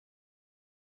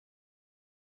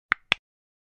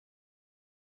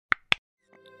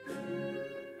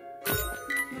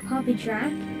Papa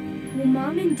Drac? Will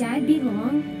Mom and Dad be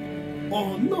long?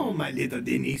 Oh no, my little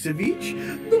Denisovich.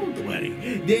 Don't worry.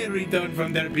 They'll return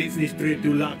from their business trip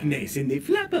to Loch Ness in the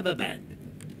flap of a bat.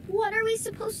 What are we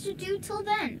supposed to do till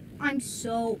then? I'm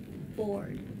so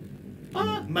bored.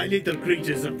 Ah, my little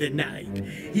creatures of the night.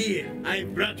 Here,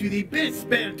 I've brought you the best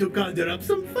spell to conjure up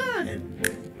some fun.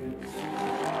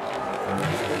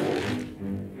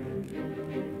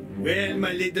 Well,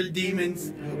 my little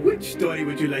demons, which story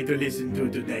would you like to listen to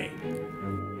today?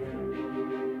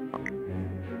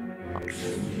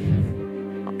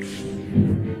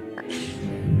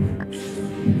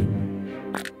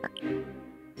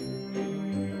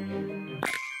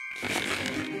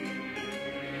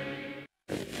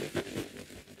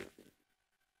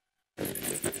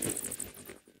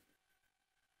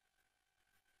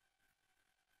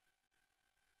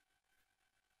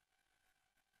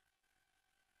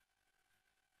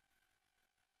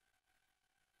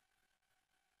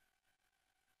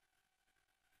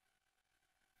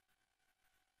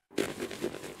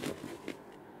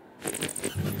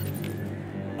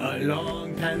 A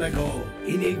long time ago,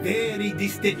 in a very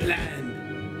distant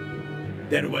land,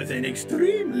 there was an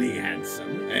extremely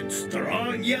handsome and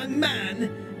strong young man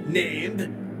named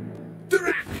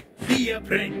Drac the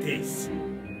Apprentice.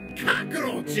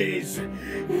 Cockroaches!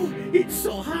 Oh, it's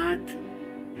so hot!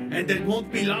 And it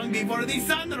won't be long before the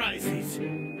sun rises.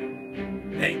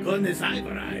 Thank goodness I've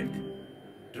arrived.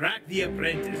 Drac the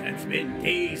Apprentice had spent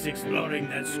days exploring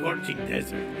that scorching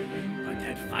desert, but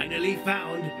had finally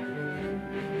found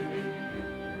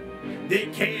the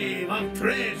Cave of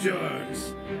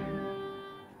Treasures.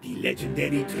 The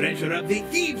legendary treasure of the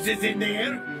thieves is in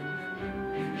there.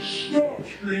 Stop,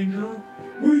 stranger.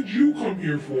 What did you come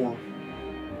here for?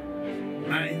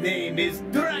 My name is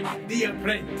Drac the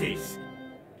Apprentice.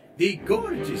 The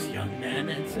gorgeous young man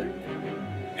answered.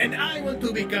 And I want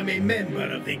to become a member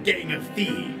of the gang of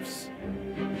thieves.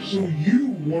 So you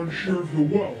want to share of the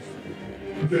wealth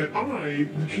that I,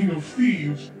 the king of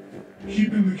thieves,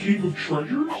 keep in the Cave of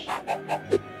Treasures?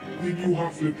 Then you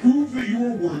have to prove that you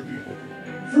are worthy.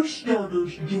 For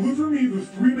starters, deliver me the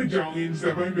 3 medallions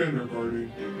that my men are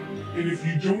guarding. And if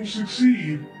you don't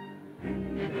succeed,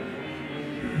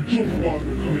 don't bother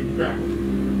coming back.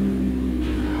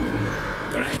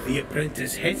 Drac the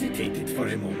Apprentice hesitated for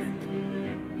a moment.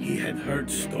 He had heard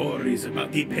stories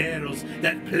about the perils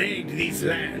that plagued these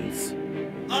lands.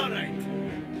 All right,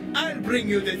 I'll bring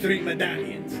you the 3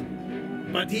 medallions.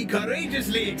 But he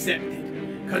courageously accepted,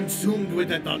 consumed with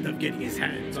the thought of getting his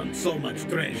hands on so much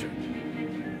treasure.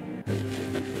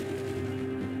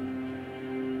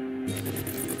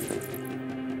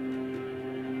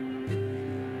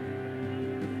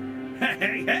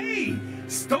 Hey!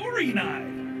 Story night!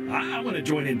 I want to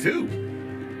join in too.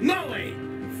 No way!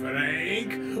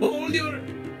 Frank, hold your...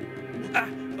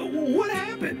 What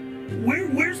happened?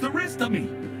 Where's the rest of me?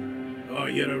 Oh,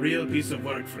 you're a real piece of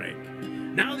work, Frank.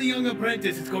 Now the young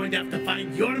apprentice is going to have to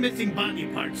find your missing body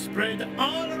parts spread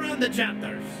all around the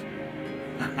chapters.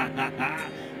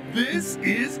 This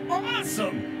is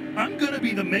awesome! I'm gonna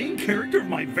be the main character of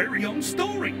my very own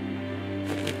story.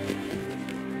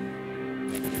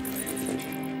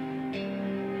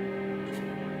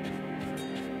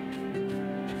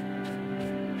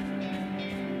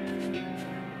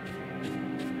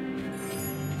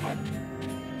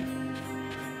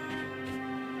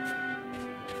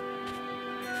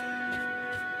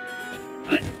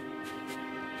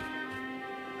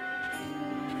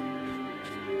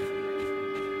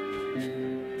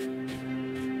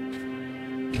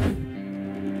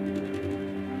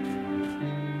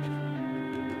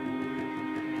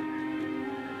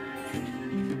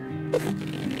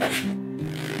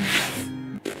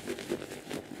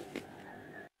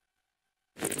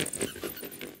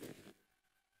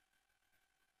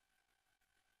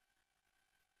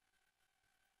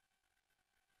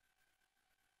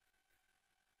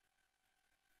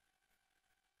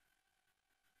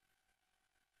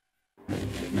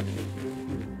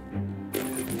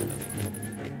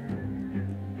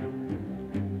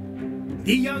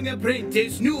 The young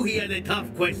apprentice knew he had a tough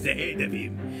quest ahead of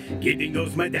him. Getting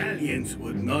those medallions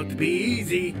would not be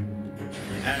easy.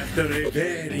 After a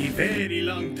very, very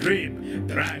long trip,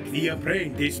 Drac the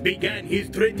Apprentice began his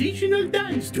traditional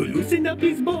dance to loosen up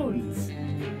his bones.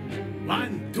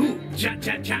 1, 2,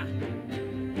 cha-cha-cha.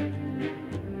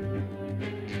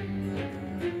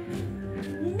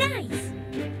 Nice!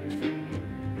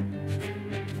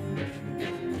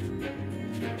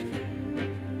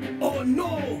 Oh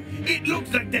no! It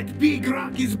looks like that big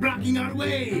rock is blocking our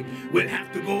way. We'll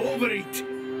have to go over it.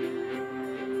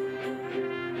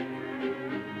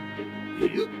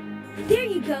 There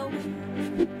you go.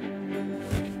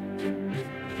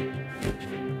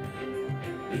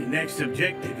 next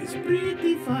objective is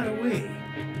pretty far away.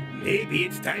 Maybe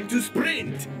it's time to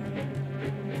sprint.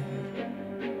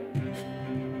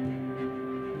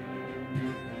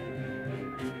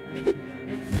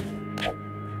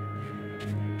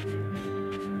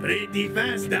 Pretty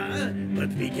fast, huh?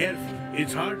 But be careful.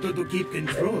 It's hard to keep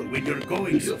control when you're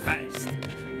going so fast.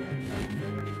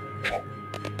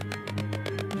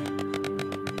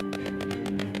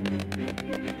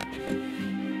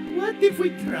 What if we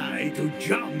try to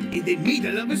jump in the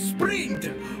middle of a sprint?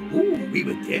 Ooh, we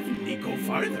would definitely go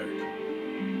farther.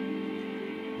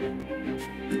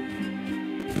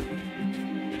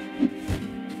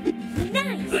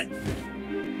 Nice!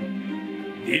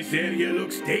 This area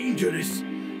looks dangerous.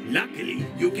 Luckily,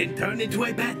 you can turn into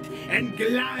a bat and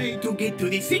glide to get to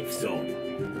the safe zone.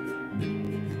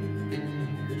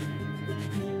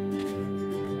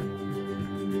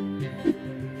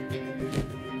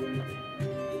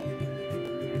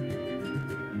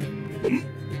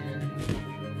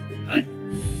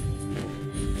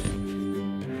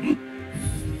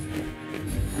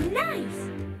 Nice!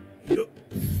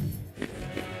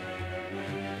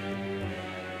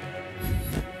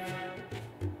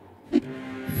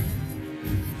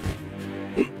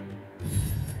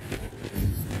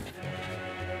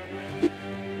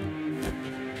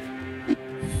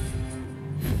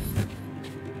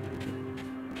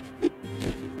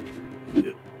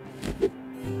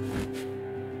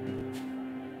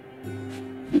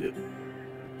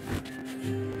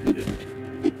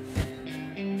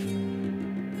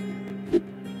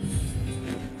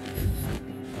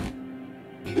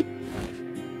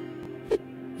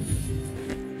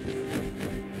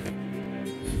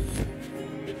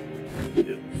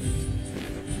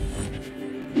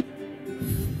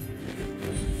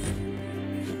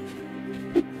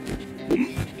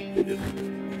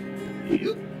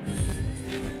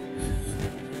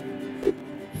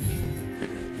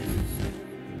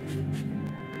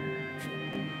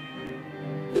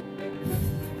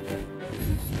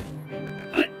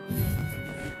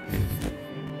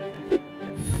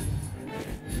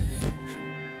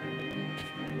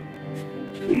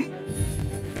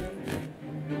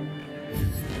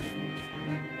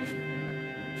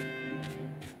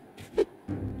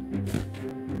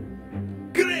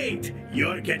 Great!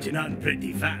 You're catching on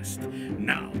pretty fast.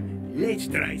 Now, let's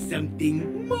try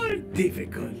something more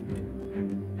difficult.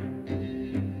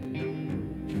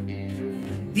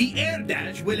 The air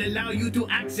dash will allow you to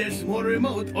access more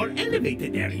remote or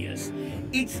elevated areas.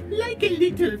 It's like a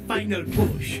little final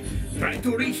push. Try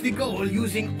to reach the goal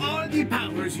using all the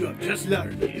powers you have just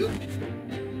learned.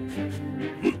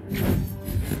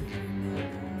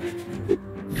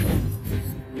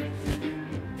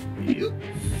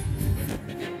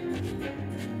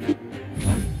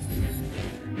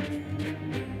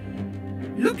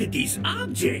 Look at these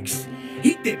objects.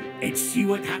 Hit them and see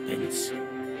what happens.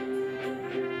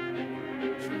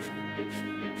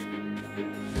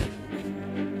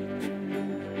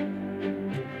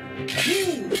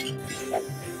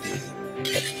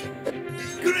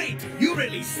 Great! You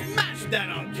really smashed that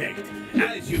object!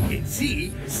 As you can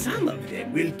see, some of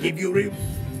them will give you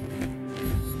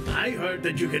I heard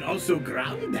that you can also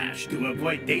ground dash to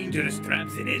avoid dangerous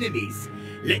traps and enemies.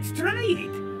 Let's try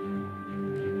it!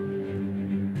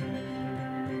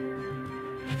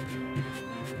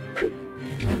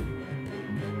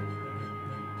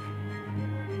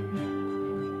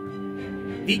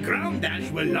 The ground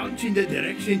dash will launch in the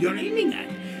direction you're aiming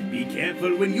at. Be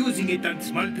careful when using it on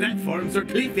small platforms or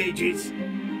cliff edges.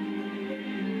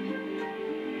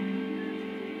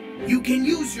 You can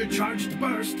use your charged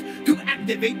burst to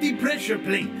activate the pressure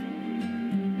plate.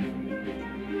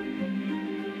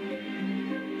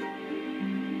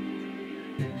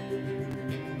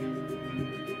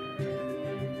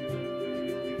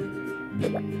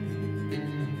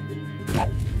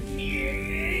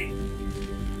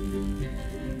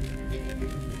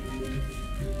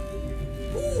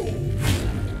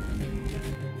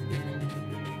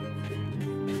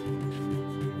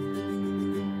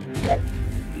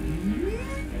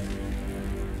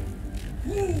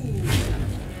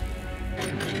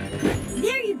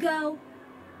 There you go.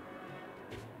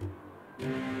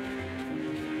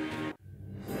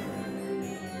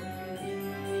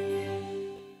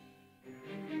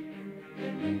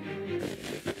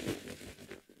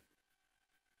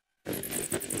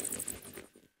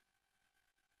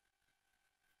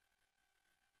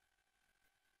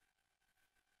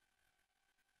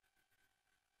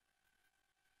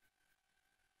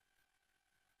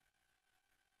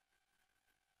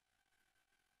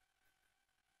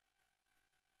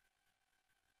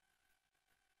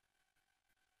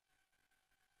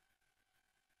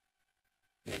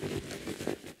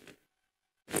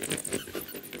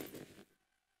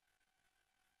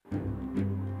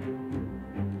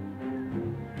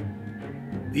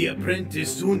 The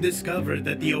apprentice soon discovered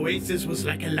that the oasis was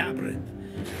like a labyrinth.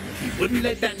 He wouldn't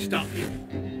let that stop him.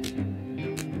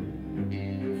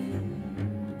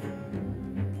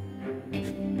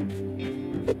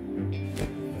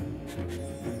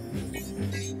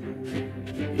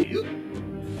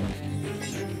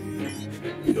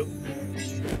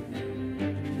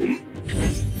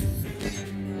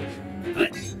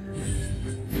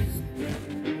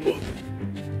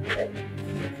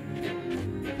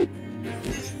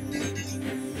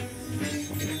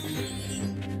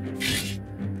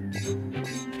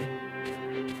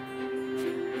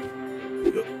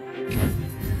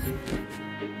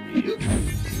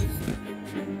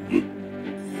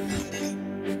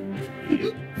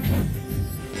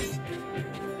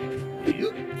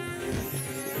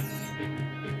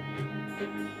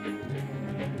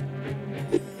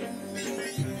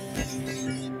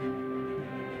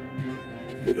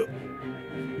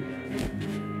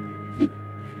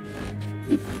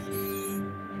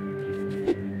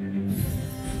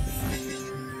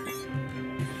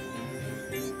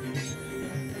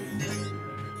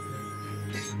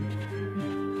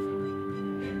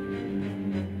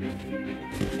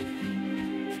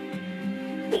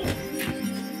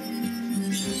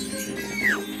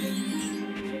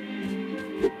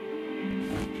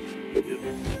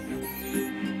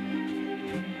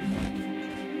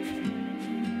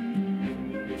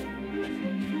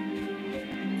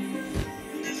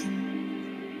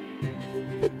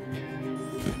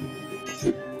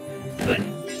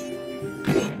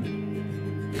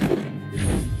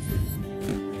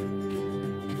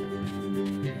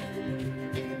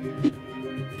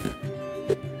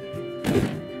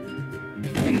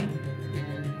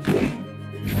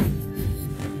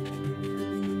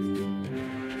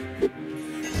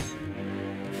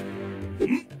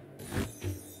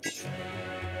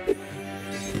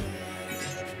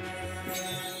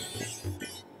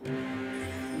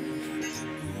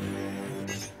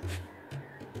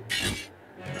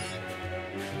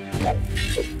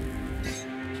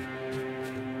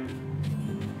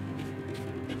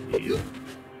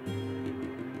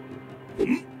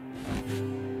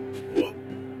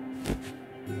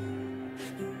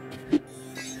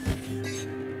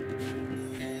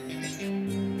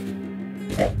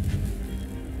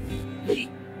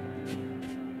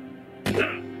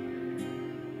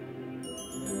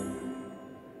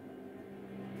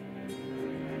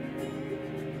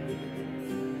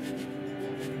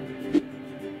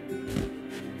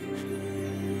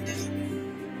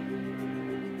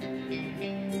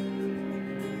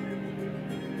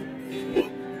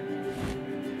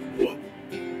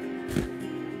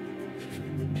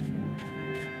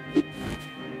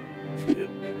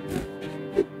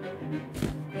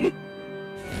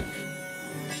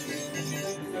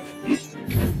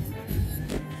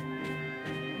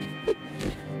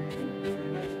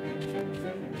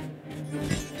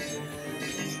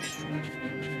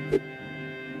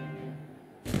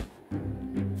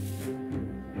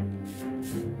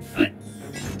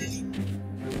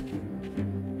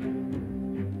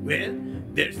 Well,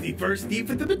 there's the first thief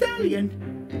of the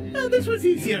medallion. Well, this was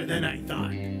easier than I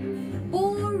thought.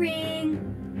 Boring.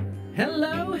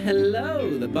 Hello,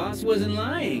 hello. The boss wasn't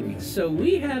lying. So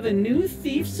we have a new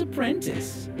thief's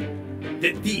apprentice.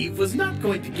 The thief was not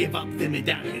going to give up the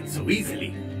medallion so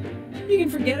easily. You can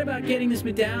forget about getting this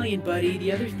medallion, buddy.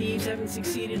 The other thieves haven't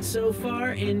succeeded so far,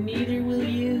 and neither will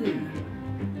you.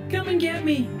 Come and get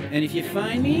me. And if you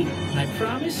find me, I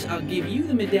promise I'll give you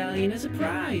the medallion as a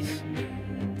prize.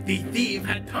 The thief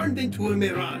had turned into a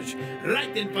mirage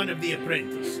right in front of the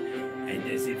apprentice. And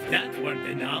as if that weren't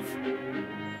enough...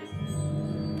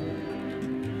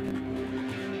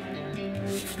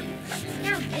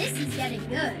 Now this is getting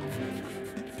good.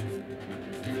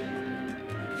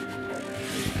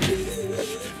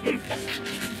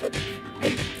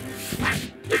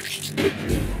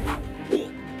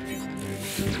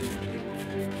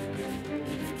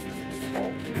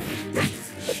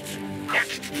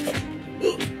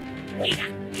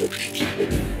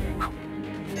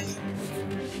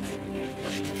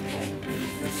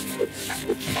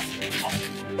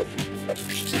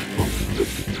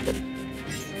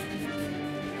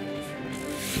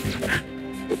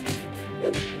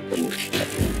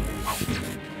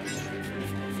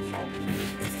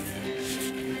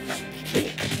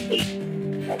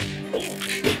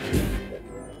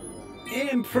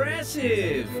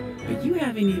 Impressive! But you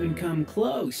haven't even come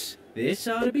close. This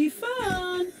ought to be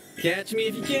fun. Catch me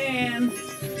if you can.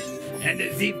 And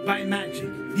as if by magic,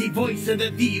 the voice of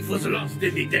the thief was lost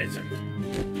in the desert.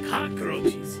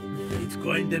 Cockroaches. It's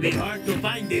going to be hard to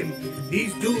find him.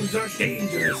 These dunes are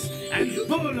dangerous and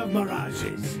full of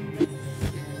mirages.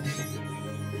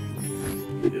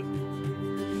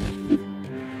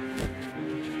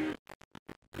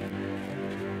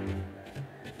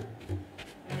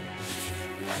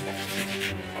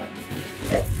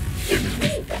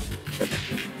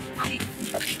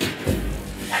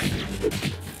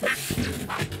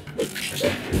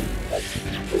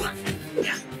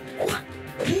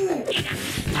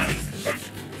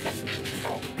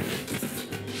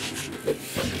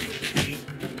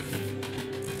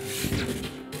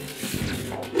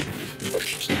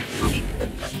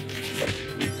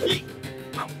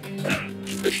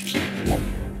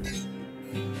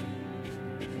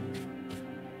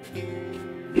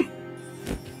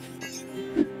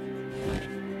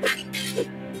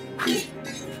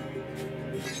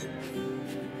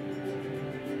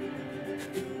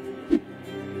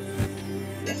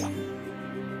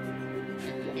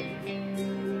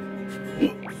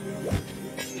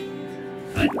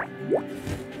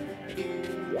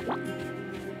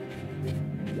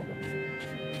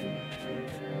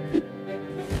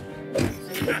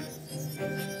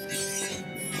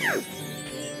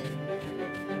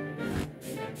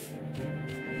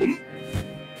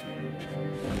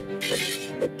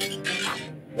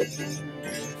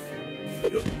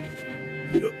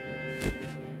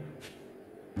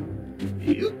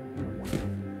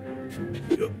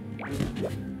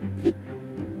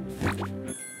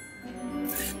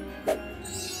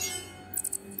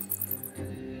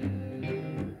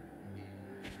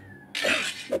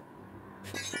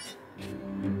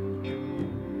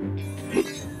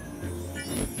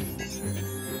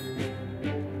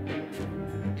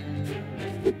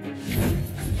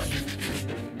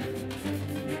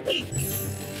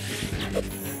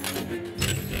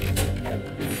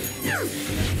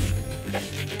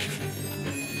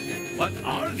 What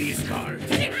are these cards?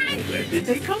 Where did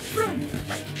they come from?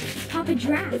 Papa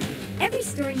Draft. Every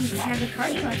story needs to have a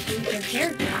card collection with their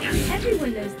character.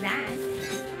 Everyone knows that.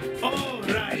 All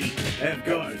right. Of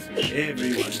course,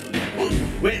 everyone knows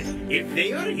that. Well, if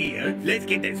they are here, let's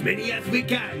get as many as we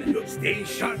can. Stay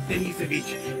sharp,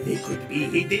 Denisovich. They could be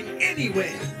hidden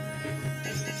anywhere.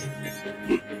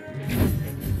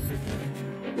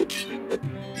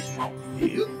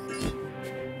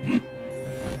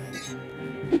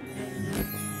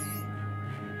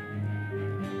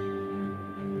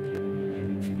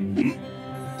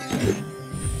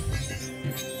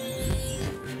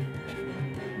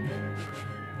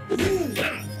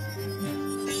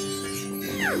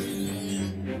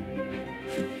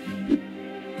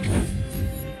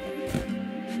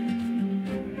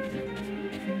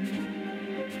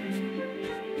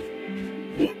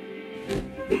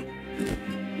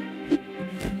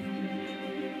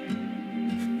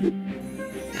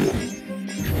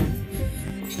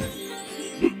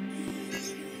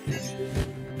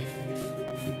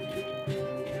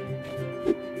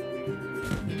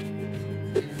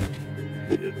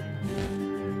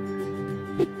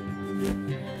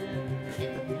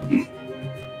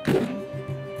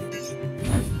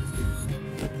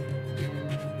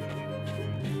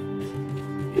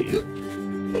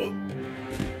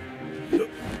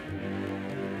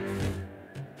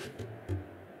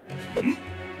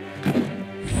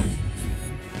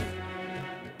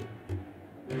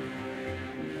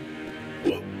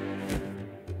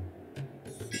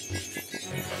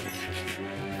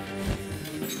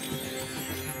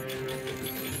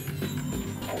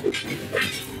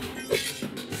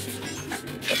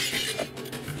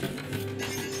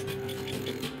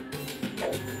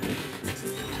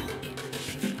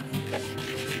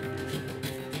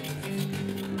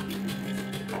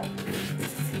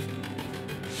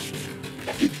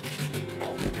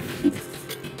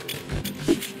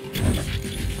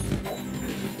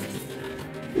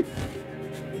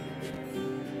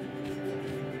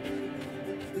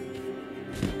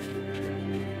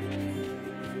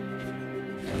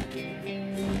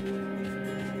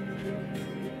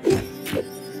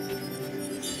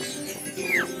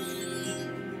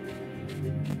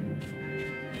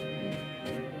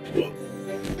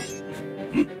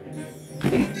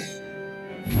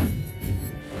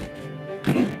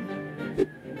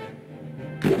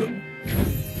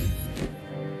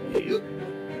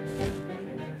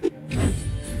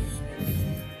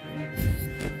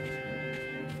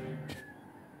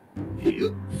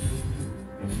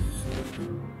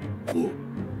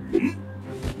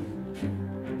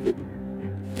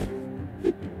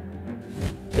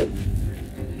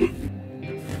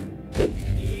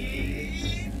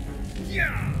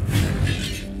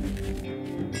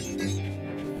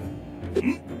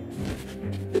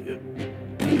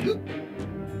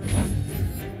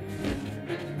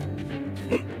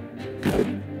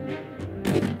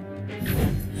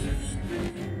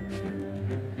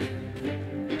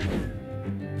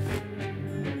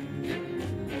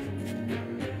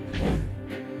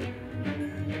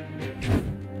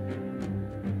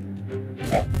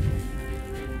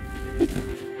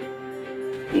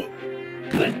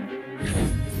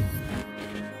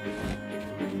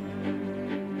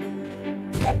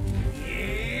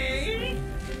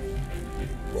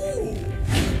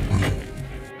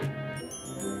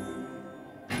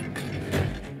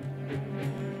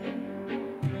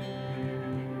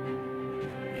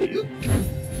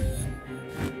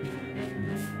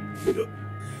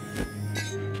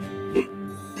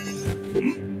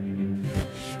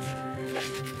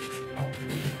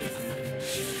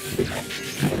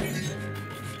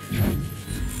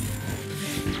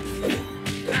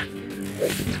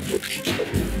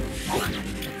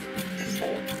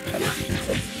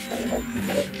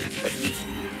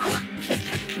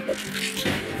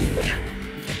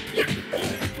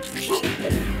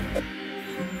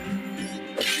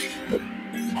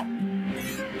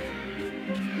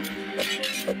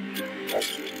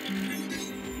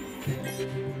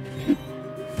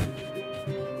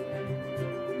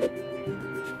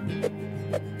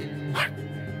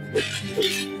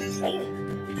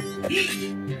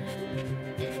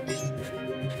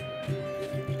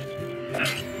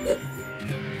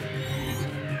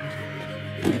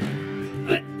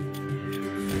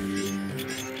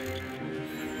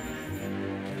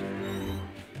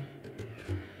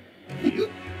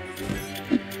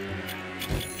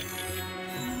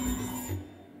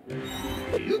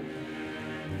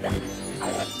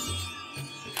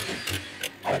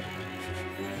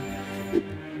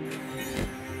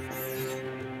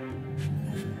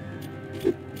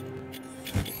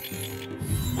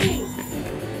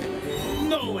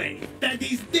 No way! That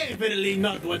is definitely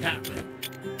not what happened.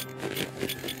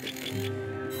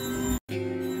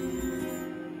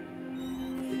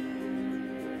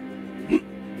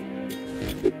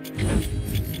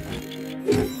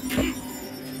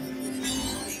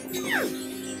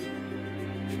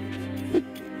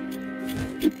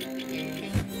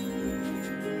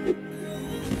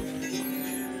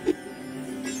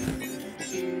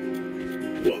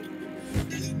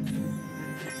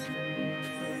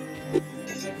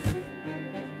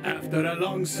 After a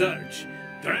long search,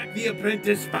 Drac the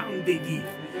apprentice found the thief.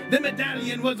 The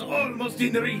medallion was almost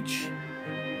in reach.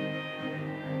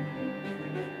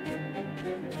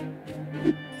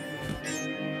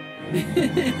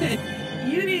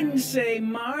 You didn't say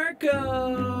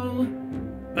Marco.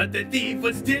 But the thief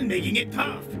was still making it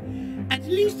tough. At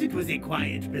least it was a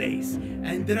quiet place,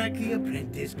 and Drac the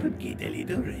apprentice could get a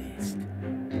little rest.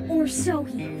 Or so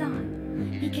he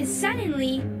thought. Because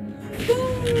suddenly,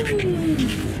 boom!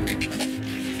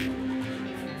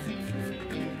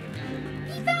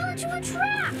 He fell into a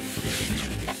trap!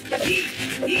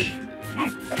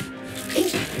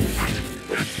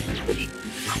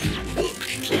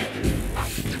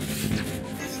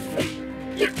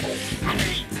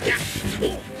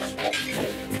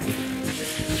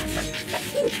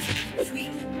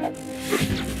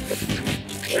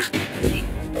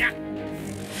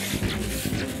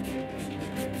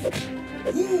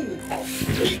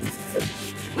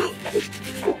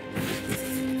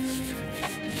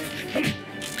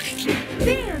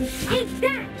 Bam! Take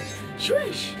that!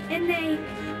 Swish! And they...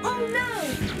 Oh no!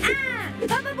 Ah!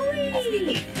 Baba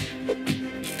Booey!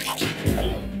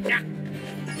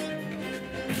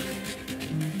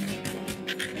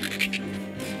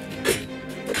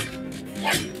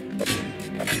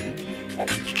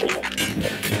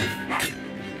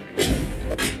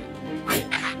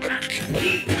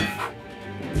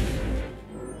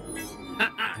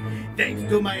 Thanks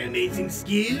to my amazing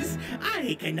skills,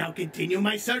 I can now continue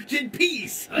my search in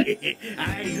peace.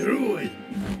 I rule.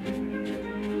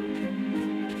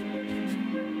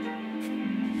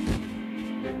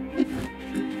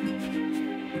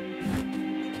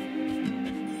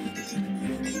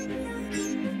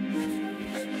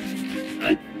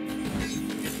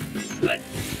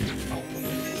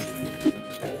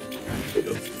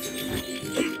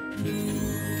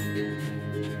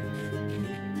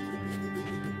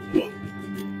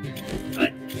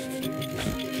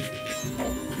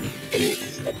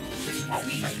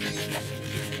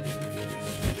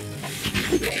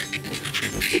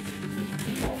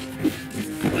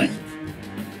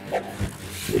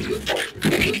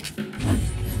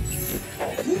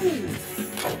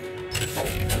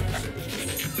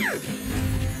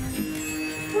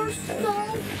 We're so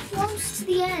close to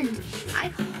the end. I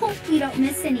hope we don't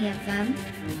miss any of them.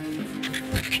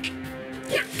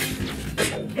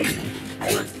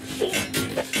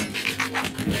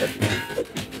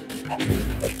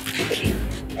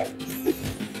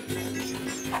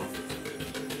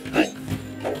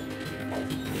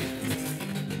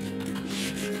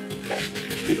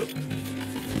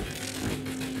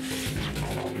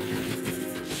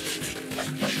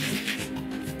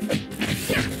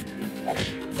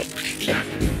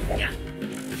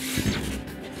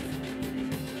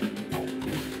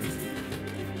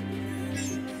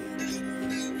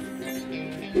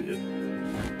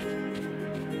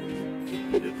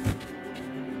 On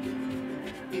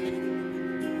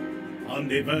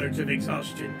the verge of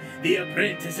exhaustion, the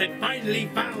apprentice had finally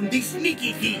found the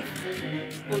sneaky thief.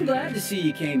 I'm glad to see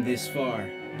you came this far,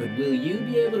 but will you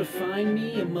be able to find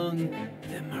me among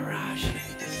the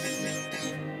mirages?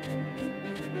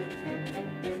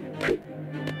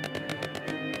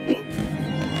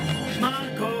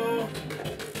 Marco!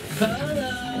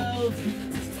 Hello!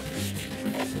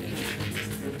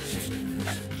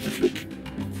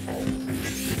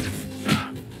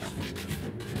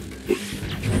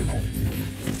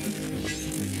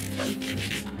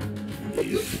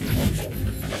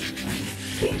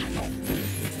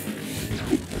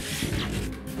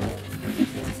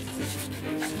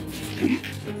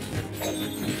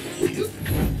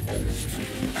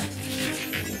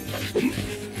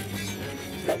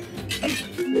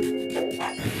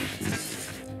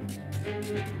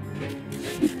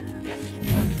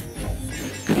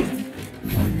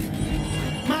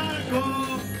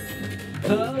 Marco!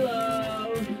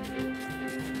 Hello!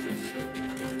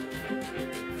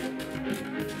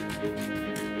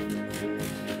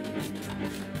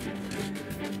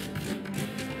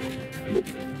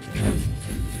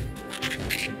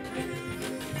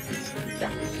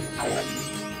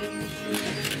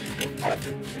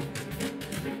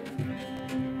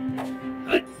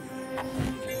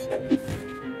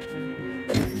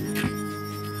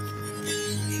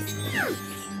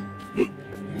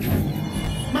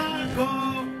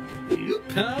 Marco!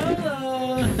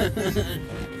 Hello!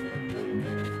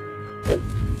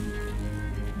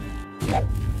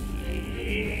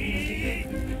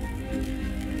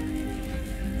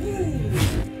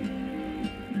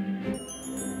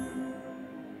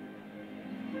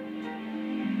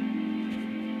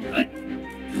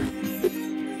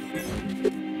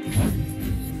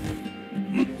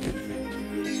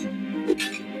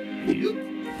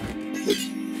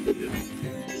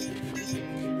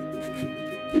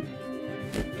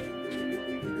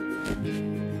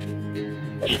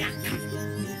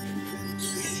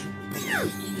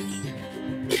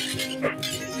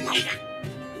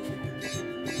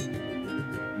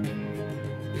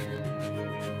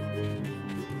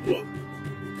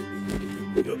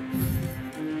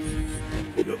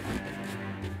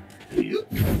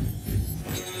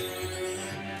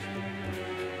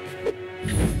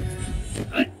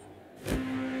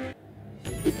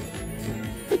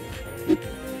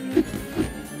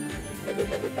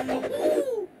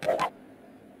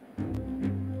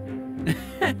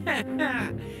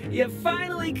 You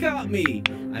finally caught me!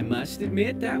 I must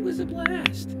admit that was a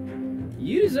blast.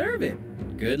 You deserve it.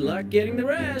 Good luck getting the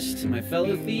rest. My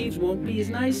fellow thieves won't be as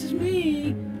nice as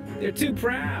me. They're too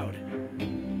proud.